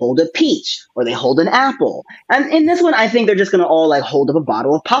hold a peach or they hold an apple. And in this one, I think they're just gonna all like hold up a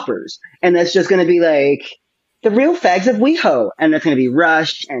bottle of poppers, and that's just gonna be like the real fags of WeHo, and that's gonna be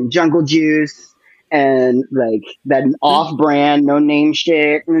Rush and Jungle Juice and like that off-brand, no-name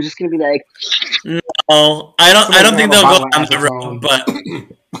shit, and it's just gonna be like, Oh, I don't Somebody think have they'll a go bottle down of the acetone. road, but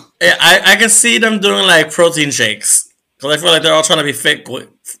yeah, I can see them doing like protein shakes because I feel like they're all trying to be fit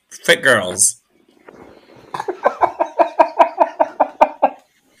girls.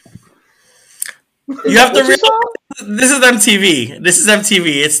 You have to what you saw? This is MTV. This is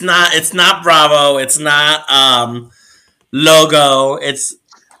MTV. It's not Bravo. It's not Logo. It's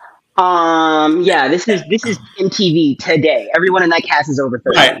Yeah, this is MTV today. Everyone in that cast is over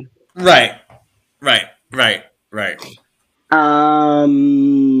 30. right. Not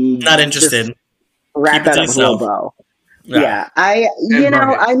interested. Just wrap Keep it that to up with a little yourself. bow. Yeah,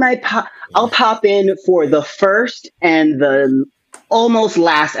 I'll pop in for the first and the almost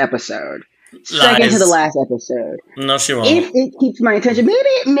last episode. Second to the last episode. No, she won't. If it keeps my attention,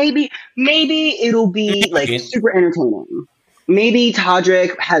 maybe it'll be like Maybe. super entertaining. Maybe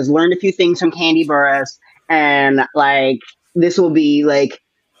Todrick has learned a few things from Candy Burris, and like this will be like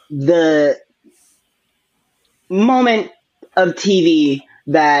the moment of TV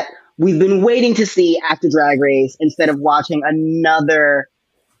that we've been waiting to see after Drag Race instead of watching another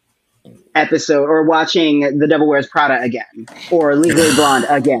episode or watching The Devil Wears Prada again or Legally Blonde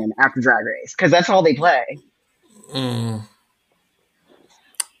again after Drag Race, because that's all they play. Mm.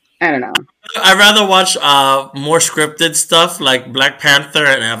 I don't know. I'd rather watch more scripted stuff like Black Panther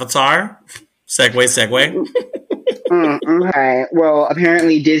and Avatar. Segue. Okay. Well,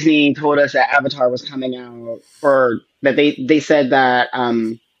 apparently Disney told us that Avatar was coming out, or that they said that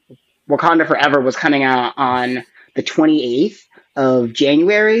Wakanda Forever was coming out on the 28th of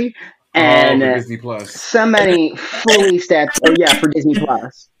January, and for Disney Plus. somebody fully stepped. Oh yeah, for Disney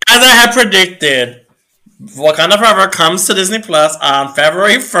Plus. As I had predicted, Wakanda Forever comes to Disney Plus on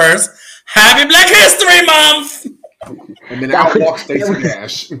February 1st. Happy Black History Month! And then That out was- walks that Stacey was-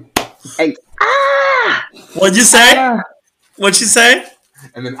 Dash. Like, What'd you say? ah. What'd you say?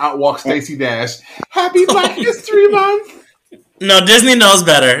 And then out walks Stacey Dash. Happy Black History Month! No, Disney knows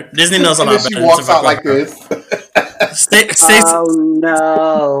better. Disney knows a And lot then better. she walks than out like Forever. this. Stacey Oh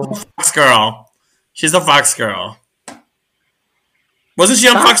no! Fox girl. She's a Fox girl. Wasn't she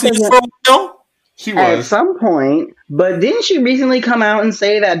on Fox Fox News doesn't- for a while? She At was. some point, but didn't she recently come out and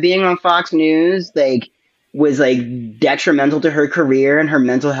say that being on Fox News was detrimental to her career and her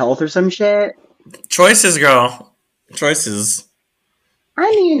mental health or some shit? Choices, girl. Choices. I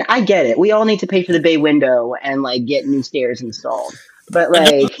mean, I get it. We all need to pay for the bay window and get new stairs installed. But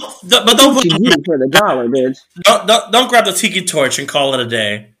But don't what you put, do for the dollar, bitch. don't grab the tiki torch and call it a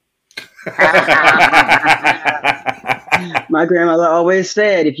day. My grandmother always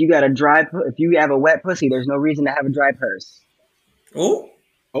said, if you have a wet pussy, there's no reason to have a dry purse. Ooh,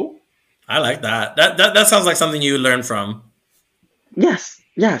 Oh, I like that. That sounds like something you learned from. Yes.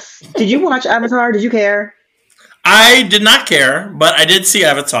 Did you watch Avatar? Did you care? I did not care, but I did see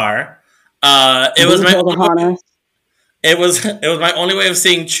Avatar. It was my Pocahontas? it was my only way of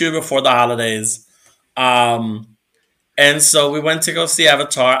seeing Chew before the holidays. And so we went to go see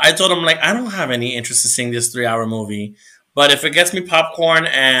Avatar. I told him, like, I don't have any interest in seeing this 3-hour movie. But if it gets me popcorn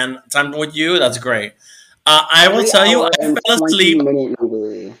and time with you, that's great. I will tell you, I fell asleep.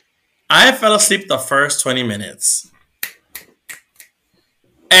 I fell asleep the first 20 minutes.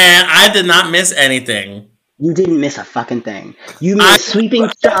 And I did not miss anything. You didn't miss a fucking thing. You missed sweeping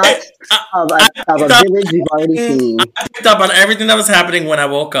shots of a village we've already seen. I picked up on everything that was happening when I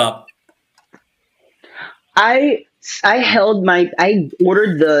woke up. I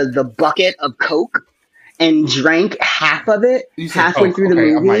ordered the bucket of Coke and drank half of it halfway through the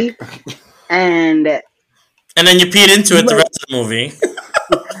movie. And then you peed into it the rest of the movie.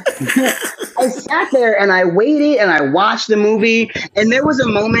 I sat there and I waited and I watched the movie, and there was a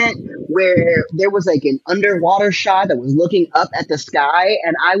moment where there was like an underwater shot that was looking up at the sky,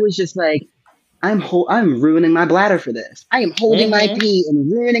 and I was just like, I'm ruining my bladder for this. I am holding my pee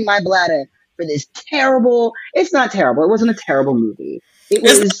and ruining my bladder for this terrible. It's not terrible. It wasn't a terrible movie.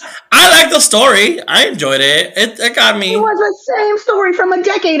 I like the story. I enjoyed it. It got me. It was the same story from a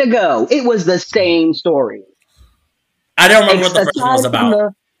decade ago. It was the same story. I don't remember what the first one was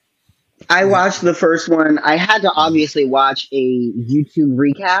about. I watched the first one. I had to obviously watch a YouTube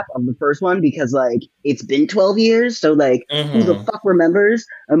recap of the first one because, like, it's been 12 years. So, like, who the fuck remembers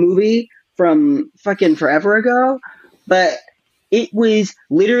a movie from fucking forever ago? But it was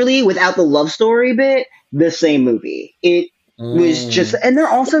literally, without the love story bit, the same movie. It was just... And they're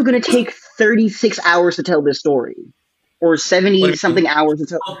also going to take 36 hours to tell this story. Or 70-something hours to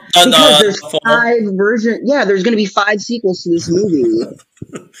tell. Because there's 5 versions. Yeah, there's going to be 5 sequels to this movie.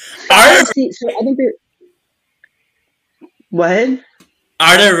 So I think that... What?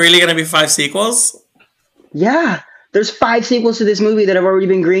 Are there really going to be 5 sequels? Yeah. There's 5 sequels to this movie that have already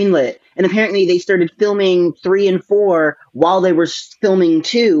been greenlit. And apparently they started filming 3 and 4 while they were filming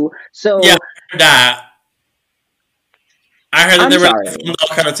 2. So... Yeah, I heard that. I heard that they were filmed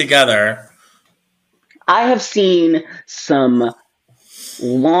all kind of together. I have seen some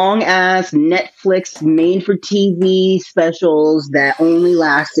long-ass Netflix made-for-TV specials that only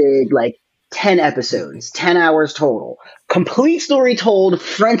lasted, like, 10 episodes, 10 hours total. Complete story told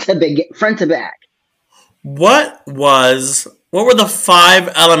front to back. What were the 5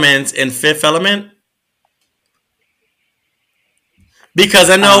 elements in Fifth Element? Because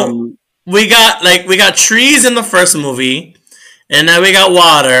I know we got trees in the first movie, and now we got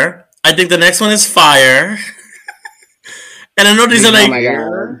water. I think the next one is fire. And I know these are like... Oh my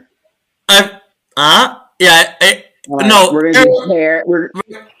god. No. We're going to do hair. We're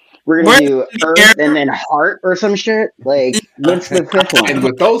going to do earth and then heart or some shit. Like, what's the 5th one? And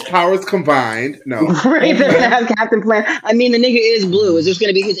with those powers combined, no. Right, they're going to have Captain Planet. I mean, the nigga is blue. Is this going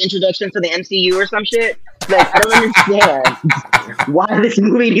to be his introduction to the MCU or some shit? Like, I don't understand why this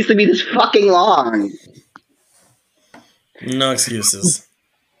movie needs to be this fucking long. No excuses.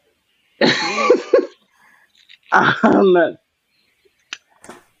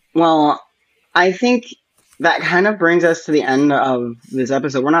 Well, I think that kind of brings us to the end of this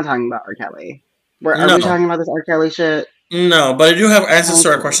episode. We're not talking about R. Kelly. Are we talking about this R. Kelly shit? No, but I do have answers to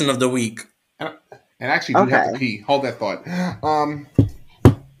our question of the week. And actually do have to pee. Hold that thought. Why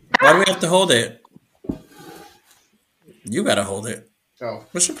do we have to hold it? You gotta hold it. Oh.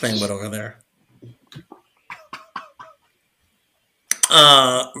 What's your playing with over there?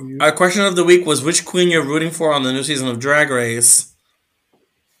 Our question of the week was which queen you're rooting for on the new season of Drag Race.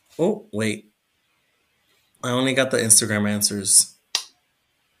 Oh, wait. I only got the Instagram answers.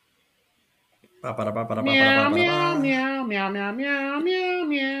 Meow, meow, meow, meow, meow, meow, meow,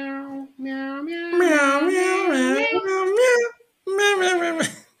 meow, meow, meow.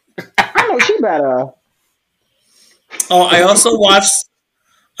 I know she better. Oh, I also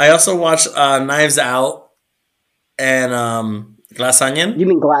watched Knives Out and Glass Onion. You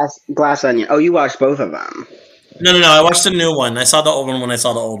mean Glass Onion? Oh, you watched both of them. No. I watched the new one. I saw the old one when I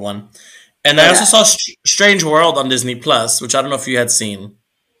saw the old one. And I also saw Strange World on Disney Plus, which I don't know if you had seen.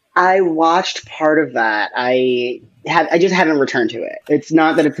 I watched part of that. I just haven't returned to it. It's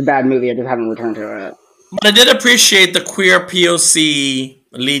not that it's a bad movie. I just haven't returned to it. But I did appreciate the queer POC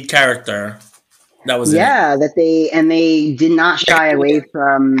lead character. That was that they did not shy away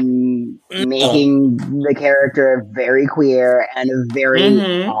from making the character very queer and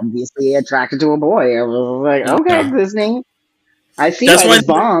very obviously attracted to a boy. I was like, okay, Disney. I see why it's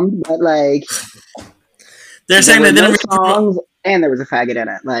bombed, but like they're saying they didn't songs and there was a faggot in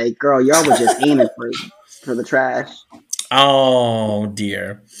it. Like, girl, y'all were just aiming for the trash. Oh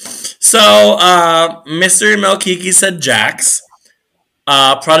dear. So Mystery Mel Kiki said Jax.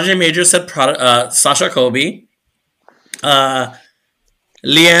 Prodigy Major said Sasha Colby. Leanne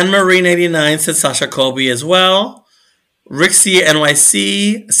Marine 89 said Sasha Colby as well. Rixie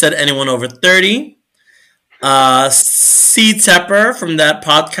NYC said anyone over 30. C Tepper from that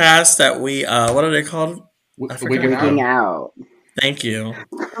podcast that we what are they called? I forgot. Wigging Out. Thank you.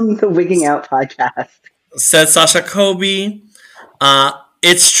 From the Wigging Out podcast. Said Sasha Kobe.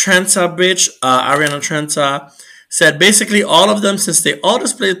 It's Trenta, bitch. Ariana Trenta said basically all of them, since they all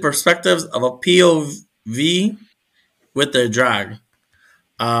displayed perspectives of a POV with their drag.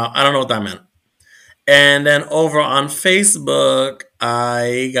 I don't know what that meant. And then over on Facebook,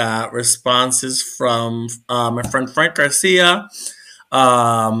 I got responses from my friend Frank Garcia.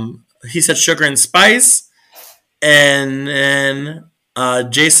 He said sugar and spice. And then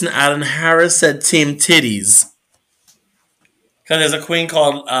Jason Allen Harris said team titties. Because there's a queen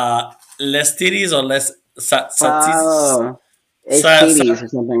called Les Titties or Les Satis. Oh, titties or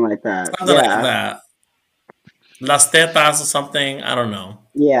something like that. Something like that. Las Tetas or something. I don't know.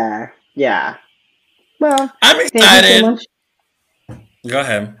 Yeah. Well, I'm excited. Thank you so much. Go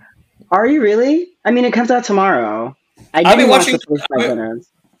ahead. Are you really? I mean, it comes out tomorrow. I I've been didn't watch watching. the first 5 minutes.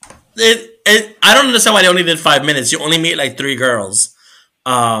 I don't understand why they only did 5 minutes. You only meet like 3 girls,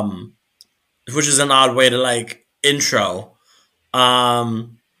 which is an odd way to like intro.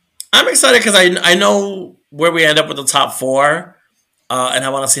 I'm excited because I know where we end up with the top 4, and I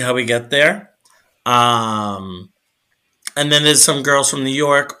want to see how we get there. And then there's some girls from New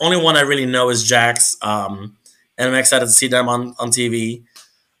York. Only one I really know is Jax, and I'm excited to see them on TV.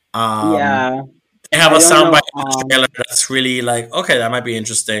 Yeah. They have a soundbite trailer that's really like, okay, that might be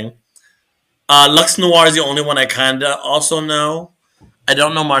interesting. Lux Noir is the only one I kind of also know. I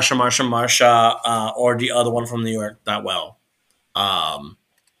don't know Marsha, or the other one from New York that well.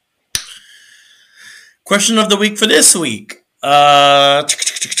 Question of the week for this week. I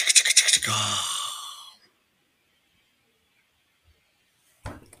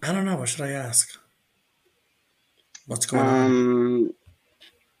don't know. What should I ask? What's going on?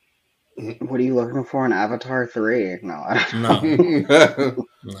 What are you looking for in Avatar 3? No. No.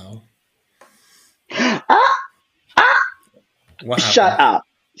 What Shut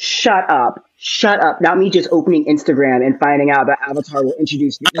up. Not me just opening Instagram and finding out that Avatar will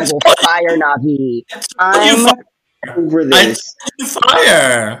introduce evil fire Na'vi. I'm over this.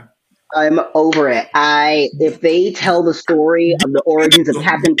 Fire. I'm over it. If they tell the story of the origins of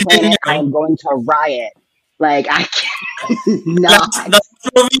Captain Planet, I am going to riot. Like, I cannot. The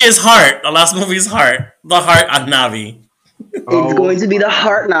last movie is Heart. The last movie is Heart. The Heart on Na'vi. It's going to be the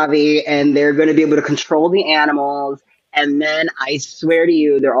Heart Na'vi, and they're going to be able to control the animals. And then I swear to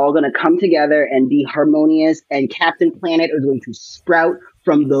you, they're all going to come together and be harmonious. And Captain Planet is going to sprout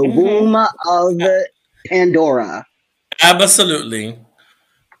from the womb of Pandora. Absolutely.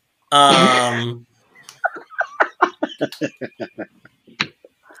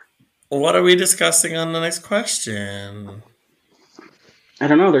 What are we discussing on the next question? I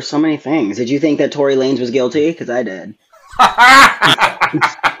don't know. There's so many things. Did you think that Tory Lanez was guilty? Because I did.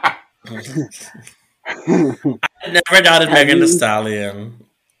 I never doubted Megan Thee Stallion.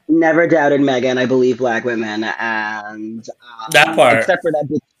 Never doubted Megan. I believe black women, and that part, except for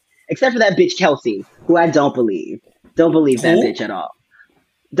that bitch Kelsey, who I don't believe. Don't believe that bitch at all.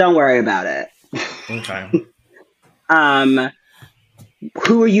 Don't worry about it. Okay.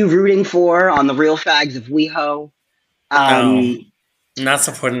 Who are you rooting for on the Real Fags of WeHo? Not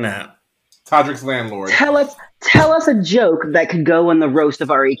supporting that. Todrick's landlord. Tell us a joke that could go in the roast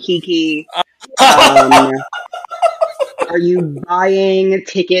of Ari Kiki. Are you buying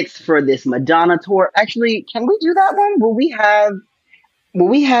tickets for this Madonna tour? Actually, can we do that one?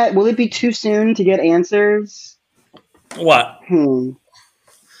 Will it be too soon to get answers? What?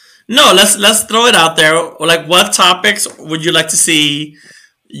 No, let's throw it out there. Like, what topics would you like to see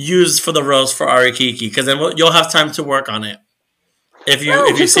used for the roast for Ari Kiki? Because then you'll have time to work on it. If you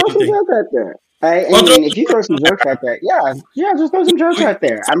see anything. If you throw some jokes out there, just throw some jokes out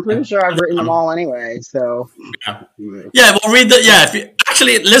there. I'm pretty sure I've written them all anyway. So yeah, we'll read the If you,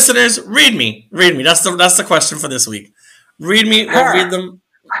 actually, listeners, read me. That's the question for this week. Read me. We'll read them.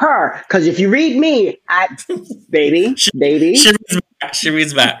 Because if you read me, baby, she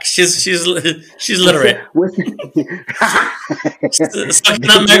reads back. She's literate.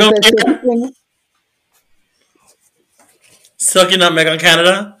 Sucking up Meg on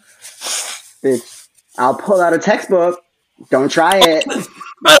Canada. Bitch, I'll pull out a textbook. Don't try it.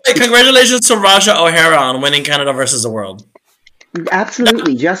 By the way, congratulations to Raja O'Hara on winning Canada versus the World.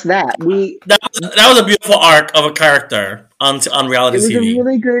 Absolutely, just that. That was a beautiful arc of a character on reality TV.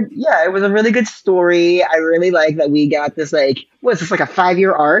 It was a really good story. I really like that we got this, like, what's this, like a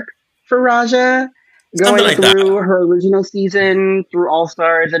 5-year arc for Raja? Something going like through that. her original season, through All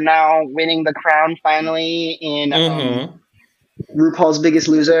Stars, and now winning the crown finally in RuPaul's Biggest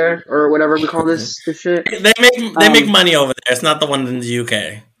Loser, or whatever we call this shit. They make money over there. It's not the one in the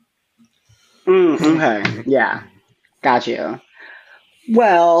UK. Okay, yeah, got you.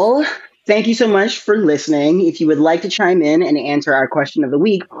 Well, thank you so much for listening. If you would like to chime in and answer our question of the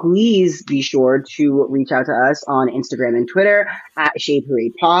week, please be sure to reach out to us on Instagram and Twitter at Shade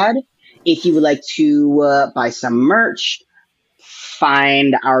Parade Pod. If you would like to buy some merch,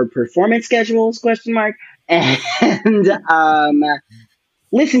 find our performance schedules, and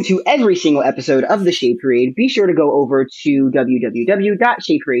listen to every single episode of The Shade Parade, be sure to go over to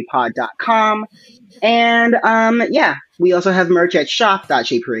www.shadeparadepod.com. And we also have merch at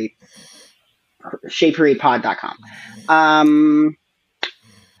shadeparadepod.com.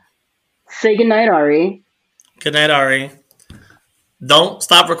 Say goodnight, Ari. Good night, Ari. Don't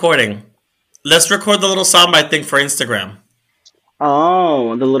stop recording. Let's record the little soundbite thing for Instagram.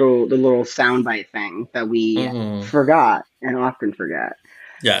 Oh, the little soundbite thing that we forgot and often forget.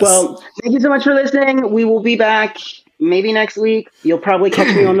 Yes. Well, thank you so much for listening. We will be back maybe next week. You'll probably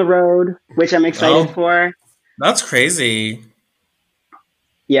catch me on the road, which I'm excited for. That's crazy.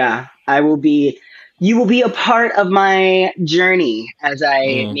 Yeah, I will be. You will be a part of my journey as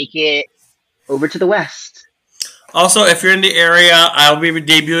I make it over to the West. Also, if you're in the area, I'll be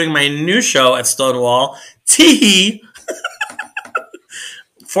debuting my new show at Stonewall, Teehee,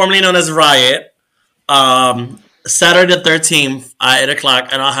 formerly known as Riot, Saturday the 13th at 8 o'clock,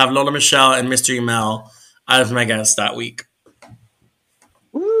 and I'll have Lola Michelle and Mystery Mel as my guests that week.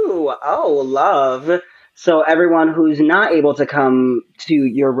 Ooh, love. So everyone who's not able to come to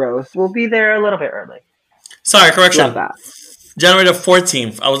your roast will be there a little bit early. Sorry, correction. Love that. January the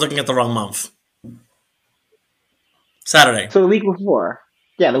 14th. I was looking at the wrong month. Saturday. So the week before.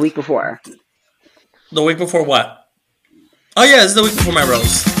 Yeah, the week before. The week before what? Oh, yeah, it's the week before my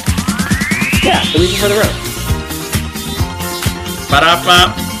roast. Yeah, the week before the roast.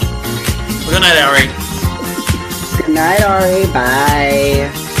 Ba-da-ba. Good night, Ari. Good night, Ari.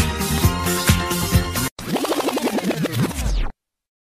 Bye.